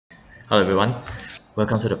Hello everyone,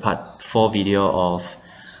 welcome to the part 4 video of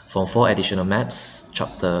Form 4 Additional Maths,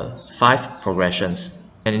 Chapter 5 Progressions.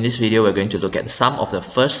 And in this video we're going to look at the sum of the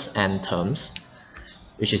first n terms,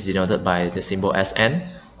 which is denoted by the symbol Sn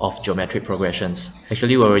of geometric progressions.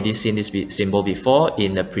 Actually we've already seen this symbol before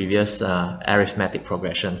in the previous arithmetic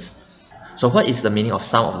progressions. So what is the meaning of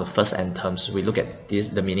sum of the first n terms? We look at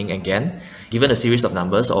the meaning again. Given a series of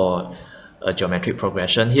numbers or a geometric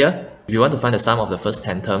progression here, if you want to find the sum of the first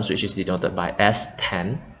 10 terms, which is denoted by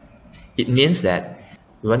S10, it means that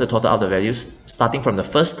we want to total out the values starting from the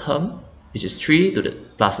first term, which is 3,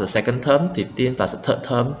 plus the second term, 15, plus the third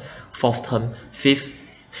term, fourth term, fifth,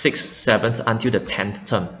 sixth, seventh, until the 10th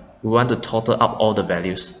term. We want to total up all the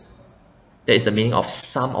values. That is the meaning of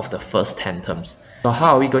sum of the first 10 terms. So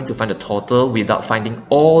how are we going to find the total without finding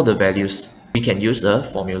all the values? We can use a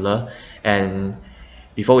formula, and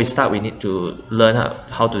before we start, we need to learn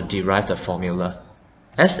how to derive the formula.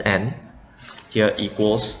 Sn here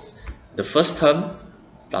equals the first term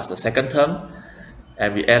plus the second term,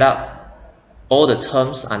 and we add up all the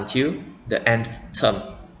terms until the nth term.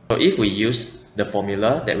 So if we use the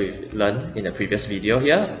formula that we've learned in the previous video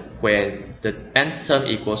here, where the nth term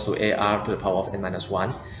equals to ar to the power of n minus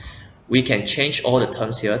 1, we can change all the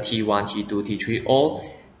terms here, t1, t2, t3, all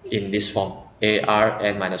in this form, ar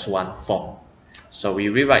n minus 1 form. So we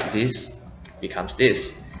rewrite this, becomes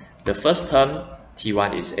this. The first term,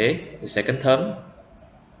 t1 is a. The second term,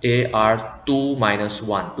 ar 2 minus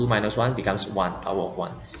 1. 2 minus 1 becomes 1, power of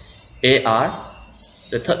 1. Ar,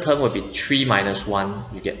 the third term will be 3 minus 1,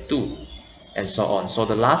 you get 2. And so on. So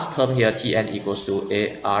the last term here, Tn equals to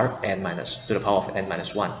ar n minus to the power of n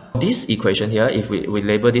minus 1. This equation here, if we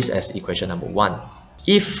label this as equation number 1.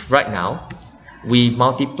 If right now we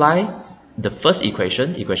multiply the first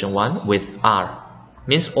equation, equation 1, with r,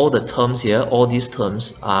 means all the terms here, all these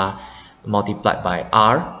terms are multiplied by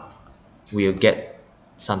r, we'll get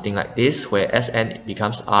something like this, where Sn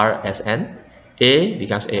becomes r Sn, a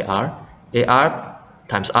becomes ar, ar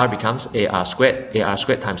times r becomes ar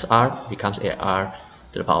squared times r becomes ar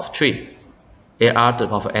to the power of 3, ar to the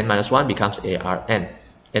power of n minus 1 becomes arn,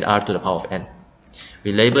 and r to the power of n.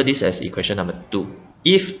 We label this as equation number 2.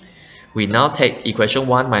 If we now take equation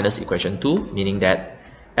 1 minus equation 2, meaning that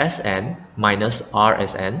Sn minus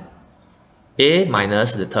rsn, a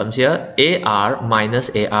minus the terms here, ar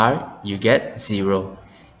minus ar, you get 0.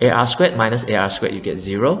 Ar squared minus ar squared, you get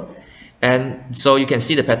 0. And so you can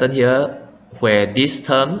see the pattern here, where this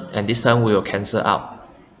term and this term will cancel out.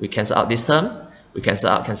 We cancel out this term, we cancel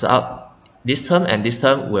out this term, and this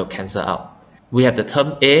term will cancel out. We have the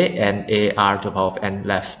term a and ar to the power of n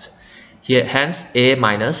left. Here, hence a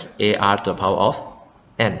minus ar to the power of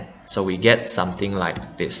n. So we get something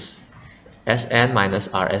like this. Sn minus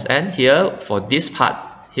rsn. Here, for this part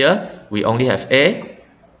here, we only have a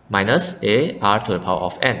minus ar to the power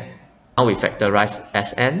of n. Now we factorize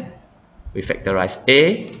Sn, we factorize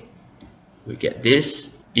a, we get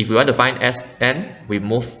this. If we want to find Sn, we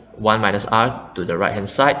move 1 minus r to the right hand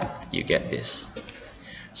side, you get this.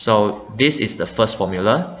 So this is the first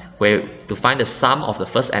formula, where to find the sum of the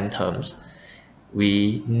first n terms,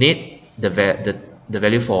 we need the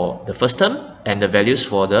value for the first term and the values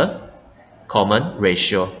for the common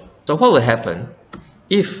ratio. So what will happen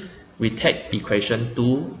if we take equation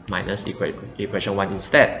 2 minus equation 1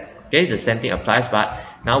 instead? Okay, the same thing applies, but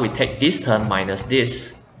now we take this term minus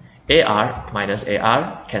this. Ar minus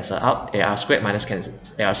ar cancel out, ar squared minus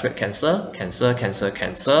ar squared cancel.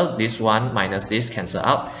 This one minus this cancel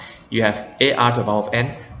out. You have ar to the power of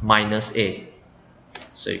n minus a.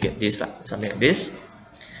 So you get this, something like this.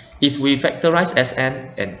 If we factorize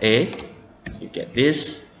Sn and a, you get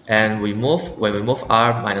this. And when we move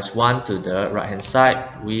r minus 1 to the right hand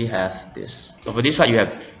side, we have this. So for this part, you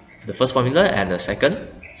have the first formula and the second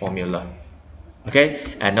formula. Okay,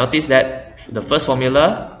 and notice that the first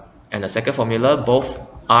formula and the second formula, both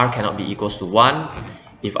r cannot be equals to 1.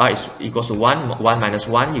 If r is equals to 1, 1 minus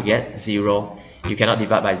 1, you get 0. You cannot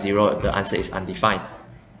divide by 0, the answer is undefined.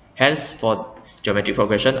 Hence, for geometric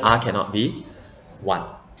progression, r cannot be 1.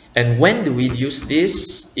 And when do we use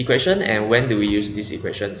this equation and when do we use this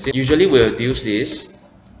equation? Usually we'll use this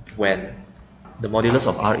when the modulus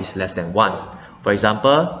of r is less than 1. For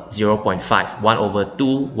example, 0.5, 1 over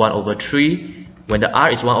 2, 1 over 3. When the r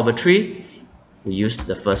is 1 over 3, we use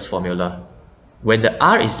the first formula. When the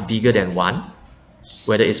r is bigger than 1,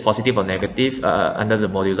 whether it's positive or negative under the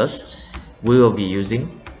modulus, we will be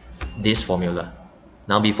using this formula.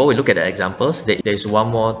 Now before we look at the examples, there is one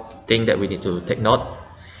more thing that we need to take note.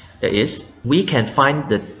 That is, we can find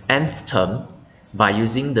the nth term by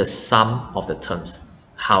using the sum of the terms.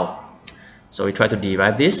 How? So we try to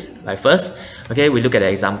derive this by first. Okay, we look at the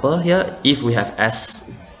example here. If we have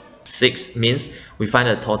S6 means we find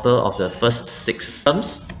the total of the first 6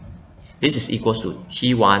 terms. This is equals to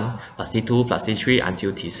T1 plus T2 plus T3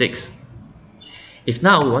 until T6. If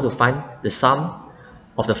now we want to find the sum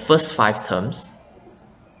of the first 5 terms,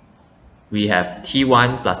 we have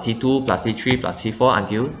T1 plus T2 plus T3 plus T4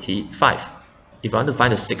 until T5. If I want to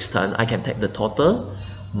find the 6th term, I can take the total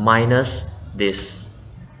minus this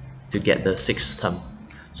to get the 6th term.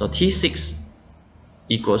 So T6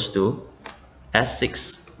 equals to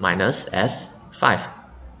S6 minus S5.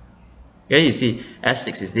 Here you see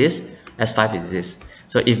S6 is this, S5 is this.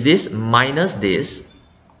 So if this minus this,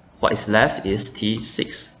 what is left is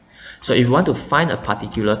T6. So if you want to find a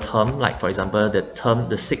particular term, like for example the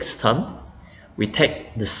 6th term, we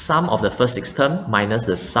take the sum of the first 6 term minus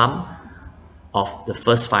the sum of the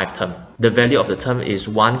first 5 term. The value of the term is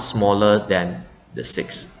 1 smaller than the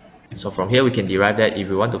 6. So from here we can derive that if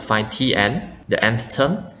we want to find Tn, the nth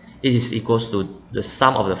term, it is equals to the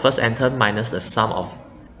sum of the first n term minus the sum of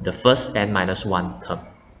the first n minus 1 term.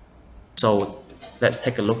 So let's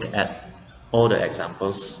take a look at all the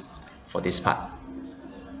examples for this part.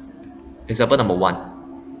 Example number 1.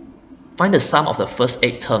 Find the sum of the first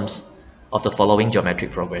 8 terms of the following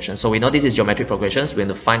geometric progression. So we know this is geometric progressions. We're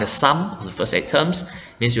going to find the sum of the first 8 terms,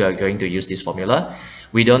 means we are going to use this formula.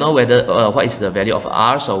 We don't know whether what is the value of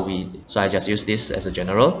r, so I just use this as a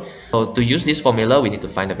general. So to use this formula, we need to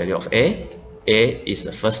find the value of a. A is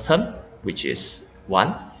the first term, which is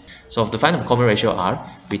 1. So to find the common ratio r,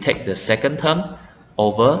 we take the second term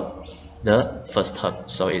over the first term.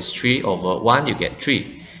 So it's 3 over 1, you get 3.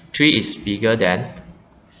 3 is bigger than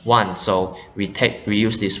 1, so we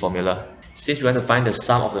use this formula. Since we want to find the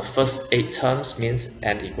sum of the first 8 terms, means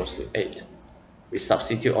n equals to 8. We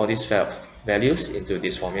substitute all these values into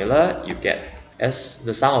this formula. You get as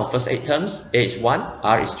the sum of the first 8 terms, a is 1,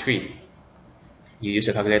 r is 3. You use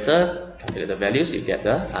your calculator, calculate the values, you get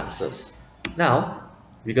the answers. Now,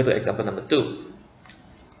 we go to example number 2.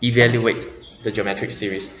 Evaluate the geometric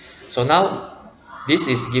series. So now, this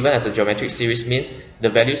is given as a geometric series, means the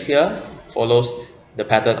values here follows the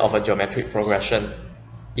pattern of a geometric progression.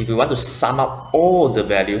 If we want to sum up all the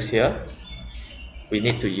values here, we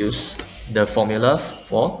need to use the formula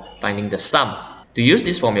for finding the sum. To use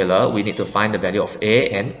this formula, we need to find the value of a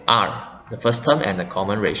and r, the first term and the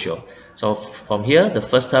common ratio. So from here, the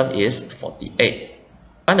first term is 48. To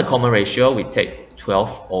find the common ratio, we take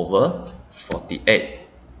 12 over 48,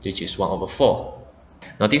 which is 1 over 4.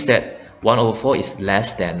 Notice that 1 over 4 is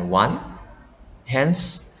less than 1.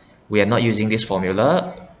 Hence, we are not using this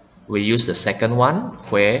formula. We use the second one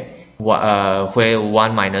where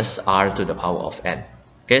 1 minus r to the power of n.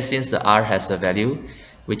 Okay, since the r has a value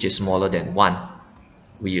which is smaller than 1,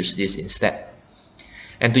 we use this instead.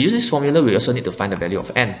 And to use this formula, we also need to find the value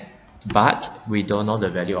of n, but we don't know the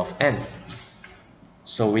value of n.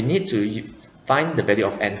 So we need to find the value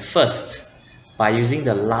of n first by using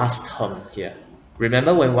the last term here.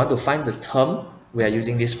 Remember, when we want to find the term, we are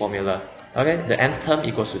using this formula. Okay, the nth term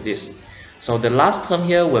equals to this. So the last term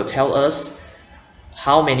here will tell us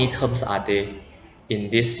how many terms are there in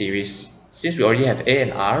this series. Since we already have a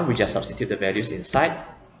and r, we just substitute the values inside,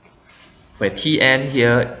 where Tn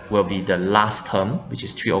here will be the last term, which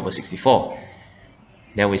is 3 over 64.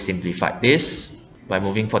 Then we simplify this by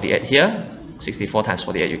moving 48 here. 64 times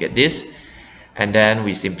 48, you get this. And then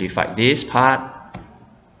we simplify this part.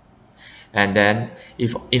 And then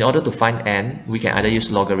in order to find n, we can either use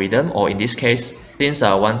logarithm, or in this case, since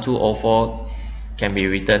 1204 can be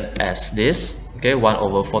written as this, okay, 1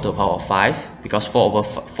 over 4 to the power of 5, because 4 over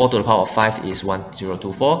 4 to the power of 5 is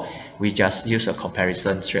 1024, we just use a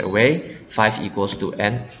comparison straight away. 5 equals to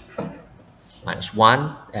n minus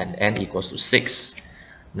 1, and n equals to 6.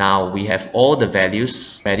 Now we have all the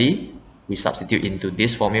values ready. We substitute into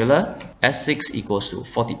this formula. S6 equals to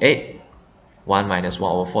 48. 1 minus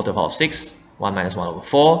 1 over 4 to the power of 6, 1 minus 1 over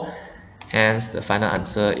 4, hence the final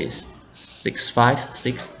answer is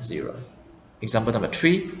 6560. Example number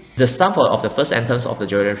 3. The sum of the first n terms of the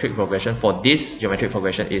geometric progression for this geometric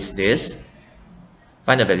progression is this.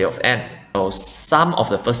 Find the value of n. So sum of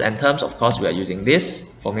the first n terms, of course, we are using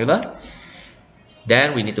this formula.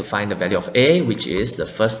 Then we need to find the value of a, which is the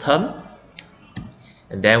first term.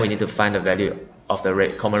 And then we need to find the value of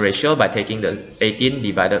the common ratio by taking the 18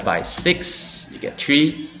 divided by 6, you get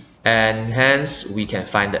 3, and hence we can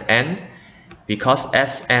find the n, because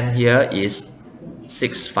Sn here is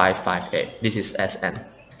 6558. This is Sn.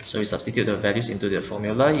 So we substitute the values into the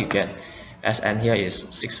formula, you get Sn here is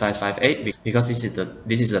 6558, because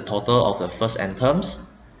this is the total of the first n terms.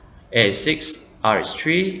 A is 6, r is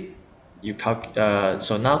 3,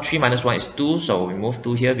 so now 3 minus 1 is 2, so we move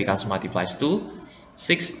 2 here becomes multiplies 2.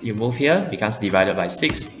 6 you move here becomes divided by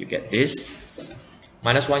 6, you get this.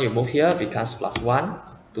 Minus 1 you move here becomes plus 1,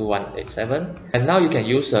 2187. And now you can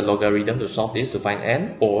use a logarithm to solve this to find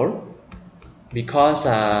n, or because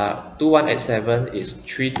 2187 is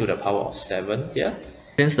 3 to the power of 7 here.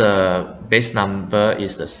 Since the base number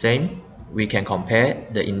is the same, we can compare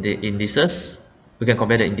the indices. We can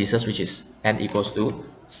compare the indices, which is n equals to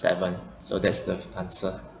 7. So that's the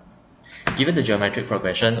answer. Given the geometric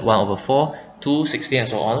progression 1 over 4, 2, 16 and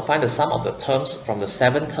so on, find the sum of the terms from the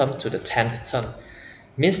 7th term to the 10th term.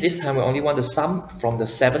 Means this time we only want the sum from the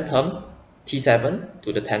 7th term, T7,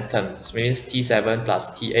 to the 10th term. This means T7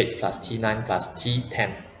 plus T8 plus T9 plus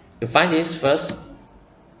T10. To find this, first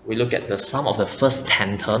we look at the sum of the first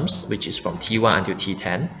 10 terms, which is from T1 until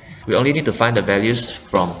T10. We only need to find the values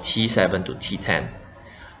from T7 to T10.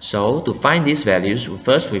 So to find these values,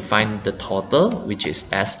 first we find the total, which is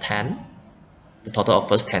S10, the total of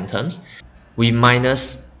first 10 terms. We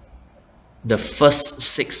minus the first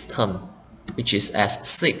 6th term, which is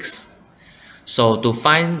S6. So to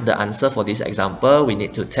find the answer for this example, we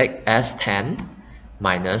need to take S10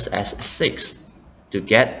 minus S6 to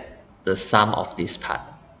get the sum of this part.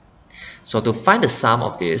 So to find the sum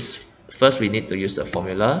of this, first we need to use the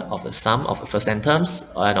formula of the sum of the first 10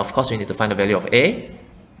 terms, and of course we need to find the value of A.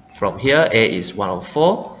 From here, A is 1 over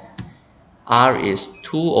 4, R is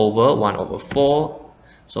 2 over 1 over 4,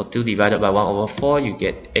 so 2 divided by 1 over 4, you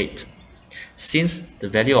get 8. Since the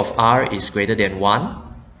value of R is greater than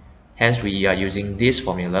 1, hence we are using this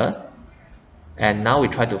formula. And now we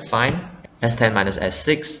try to find S10 minus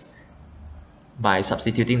S6 by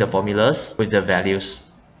substituting the formulas with the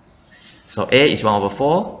values. So A is 1 over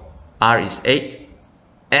 4, R is 8,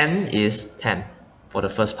 N is 10 for the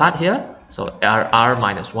first part here. So R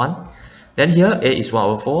minus 1. Then here A is 1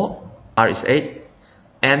 over 4, R is 8,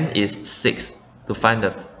 N is 6 to find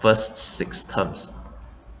the first 6 terms.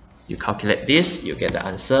 You calculate this, you get the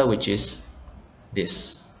answer, which is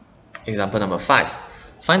this. Example number 5.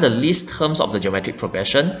 Find the least terms of the geometric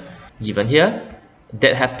progression given here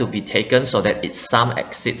that have to be taken so that its sum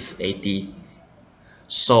exceeds 80.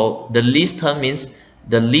 So the least term means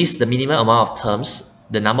the minimum amount of terms,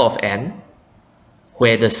 the number of n,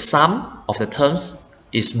 where the sum of the terms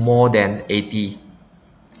is more than 80.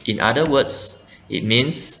 In other words, it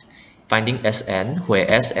means finding Sn where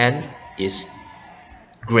Sn is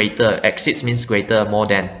greater, exceeds means greater, more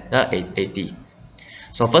than 80.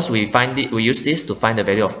 So first we use this to find the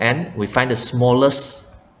value of n. We find the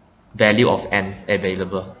smallest value of n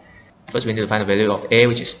available. First we need to find the value of A,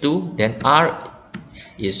 which is 2, then R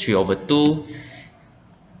is 3 over 2,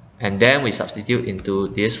 and then we substitute into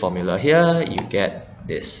this formula here, you get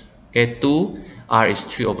this. Okay, 2, R is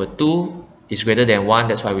 3 over 2, is greater than 1,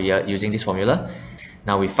 that's why we are using this formula.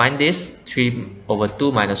 Now we find this, 3 over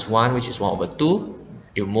 2 minus 1, which is 1 over 2.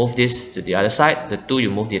 You move this to the other side, the 2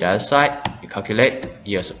 you move to the other side, you calculate,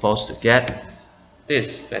 you're supposed to get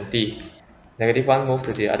this, 20. Negative 1 move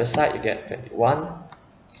to the other side, you get 21.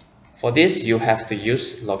 For this, you have to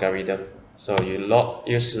use logarithm. So you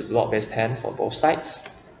use log base 10 for both sides.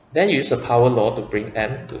 Then you use the power law to bring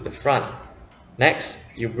n to the front.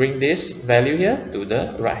 Next, you bring this value here to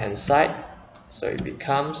the right hand side. So it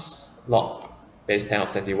becomes log base 10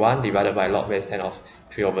 of 21 divided by log base 10 of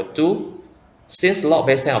 3 over 2. Since log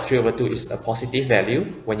base 10 of 3 over 2 is a positive value,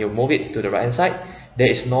 when you move it to the right hand side, there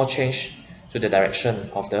is no change to the direction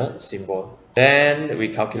of the symbol. Then we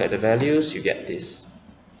calculate the values, you get this.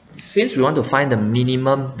 Since we want to find the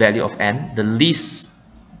minimum value of n, the least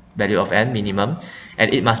value of n, minimum,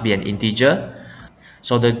 and it must be an integer,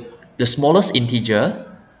 so the smallest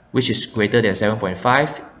integer, which is greater than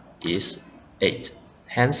 7.5, is 8.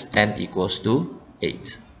 Hence, n equals to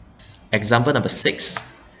 8. Example number 6.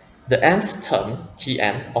 The nth term,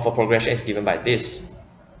 Tn, of a progression is given by this.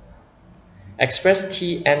 Express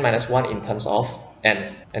Tn minus 1 in terms of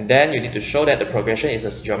n. And then you need to show that the progression is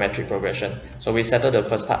a geometric progression. So we settle the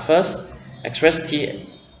first part first. Express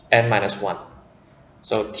Tn minus 1.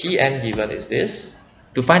 So Tn given is this.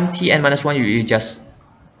 To find Tn minus 1, you just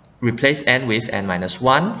replace n with n minus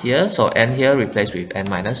 1 here. So n here replaced with n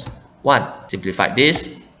minus 1. Simplify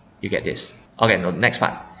this, you get this. Okay, no, next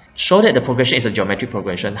part. Show that the progression is a geometric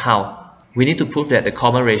progression. How? We need to prove that the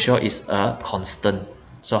common ratio is a constant.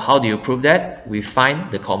 So how do you prove that? We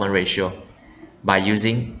find the common ratio by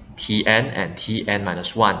using Tn and Tn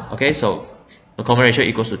minus 1. Okay, so the common ratio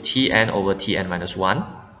equals to Tn over Tn minus 1.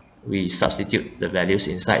 We substitute the values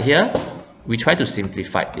inside here. We try to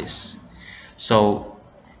simplify this. So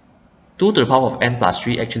 2 to the power of n plus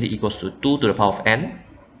 3 actually equals to 2 to the power of n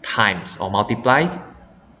times or multiply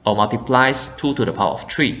or multiplies 2 to the power of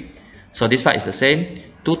 3. So this part is the same,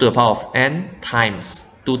 2 to the power of n times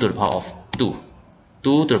 2 to the power of 2.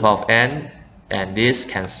 2 to the power of n, and this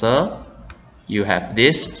cancel. You have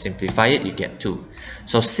this, simplify it, you get 2.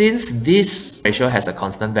 So since this ratio has a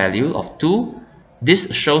constant value of 2,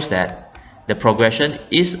 this shows that the progression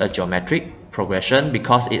is a geometric progression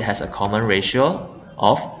because it has a common ratio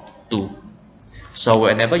of 2. So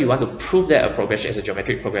whenever you want to prove that a progression is a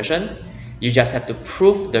geometric progression, you just have to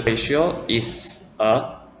prove the ratio is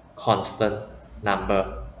a constant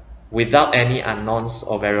number without any unknowns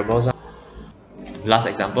or variables. Last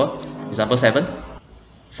example, example 7.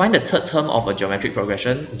 Find the third term of a geometric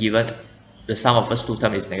progression given the sum of first two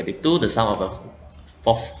terms is -2, the sum of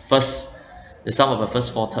the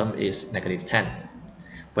first four term is -10,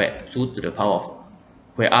 where 2 to the power of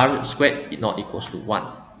where r squared is not equals to 1.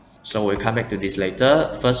 So we'll come back to this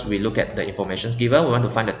later. First, we look at the information given. We want to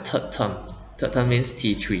find the third term. Third term means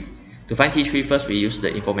T3. To find T3, first we use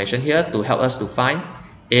the information here to help us to find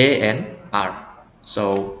A and R.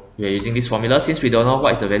 So we are using this formula. Since we don't know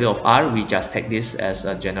what is the value of R, we just take this as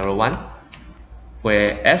a general one,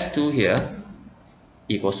 where S2 here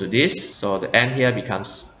equals to this. So the N here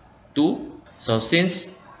becomes 2. So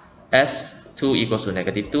since S2 equals to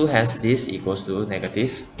 -2, hence this equals to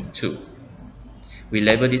 -2. We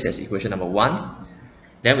label this as equation number 1.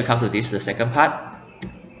 Then we come to this, the second part,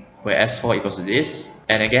 where S4 equals to this.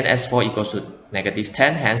 And again, S4 equals to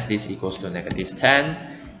 -10, hence this equals to -10.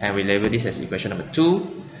 And we label this as equation number 2.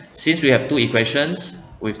 Since we have two equations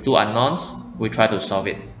with two unknowns, we try to solve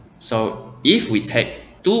it. So if we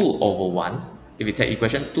take 2 over 1, if we take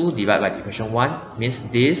equation 2 divided by equation 1,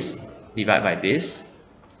 means this divided by this,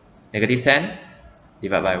 -10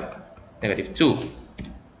 divided by -2,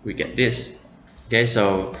 we get this. Okay,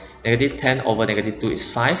 so -10 over -2 is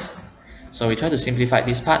 5. So we try to simplify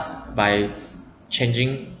this part by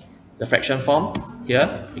changing the fraction form.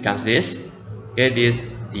 Here becomes this. Okay,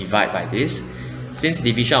 this divide by this. Since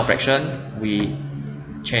division of fraction, we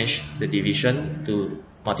change the division to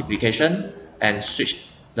multiplication and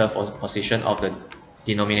switch the position of the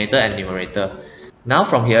denominator and numerator. Now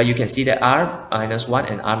from here, you can see that r minus 1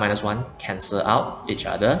 and r minus 1 cancel out each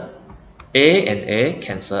other. A and A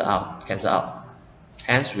cancel out.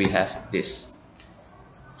 Hence, we have this.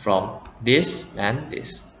 From this and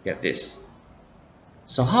this, we have this.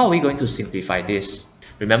 So how are we going to simplify this?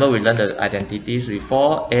 Remember, we learned the identities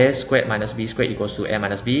before. A squared minus B squared equals to A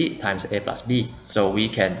minus B times A plus B. So we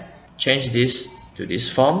can change this to this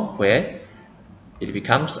form where it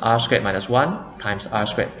becomes r squared minus 1 times r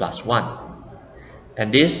squared plus 1.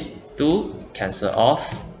 And these two cancel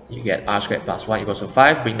off. You get r squared plus 1 equals to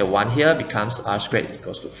 5. Bring the 1 here, becomes r squared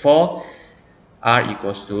equals to 4. R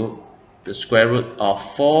equals to the square root of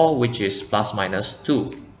 4, which is plus minus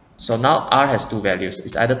 2. So now r has two values.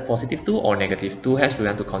 It's either +2 or -2. Hence, we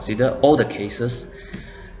want to consider all the cases.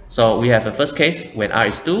 So we have the first case when r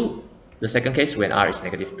is 2, the second case when r is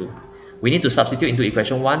 -2. We need to substitute into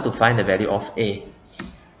equation 1 to find the value of A.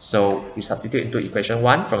 So we substitute into equation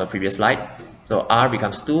 1 from the previous slide. So r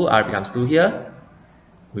becomes 2, r becomes 2 here.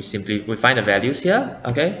 We find the values here.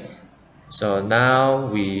 Okay. So now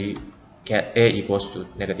we get A equals to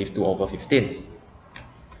 -2 over 15.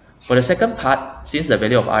 For the second part, since the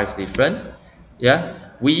value of r is different,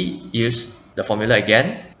 we use the formula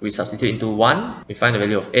again. We substitute into 1, we find the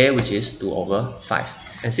value of A, which is 2 over 5.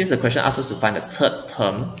 And since the question asks us to find the third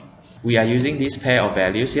term, we are using this pair of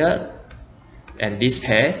values here and this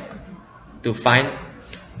pair to find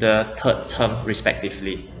the third term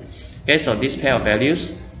respectively. Okay, so this pair of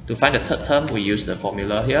values, to find the third term, we use the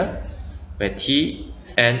formula here, where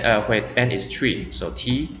where n is 3. So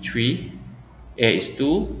T3, A is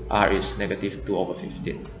 2, R is -2 over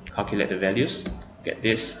 15. Calculate the values, get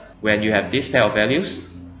this. When you have this pair of values,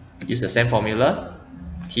 use the same formula.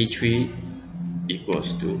 T3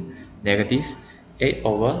 equals to -8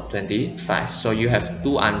 over 25. So you have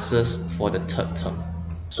two answers for the third term.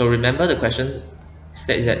 So remember, the question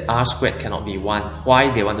states that r squared cannot be 1. Why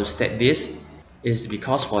they want to state this is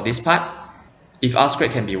because for this part, if r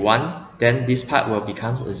squared can be 1, then this part will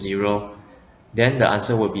become 0. Then the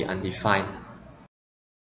answer will be undefined.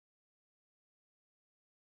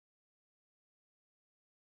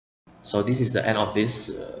 So this is the end of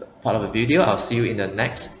this part of the video. I'll see you in the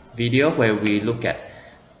next video where we look at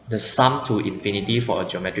the sum to infinity for a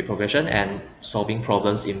geometric progression and solving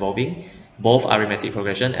problems involving both arithmetic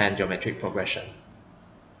progression and geometric progression.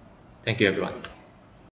 Thank you, everyone.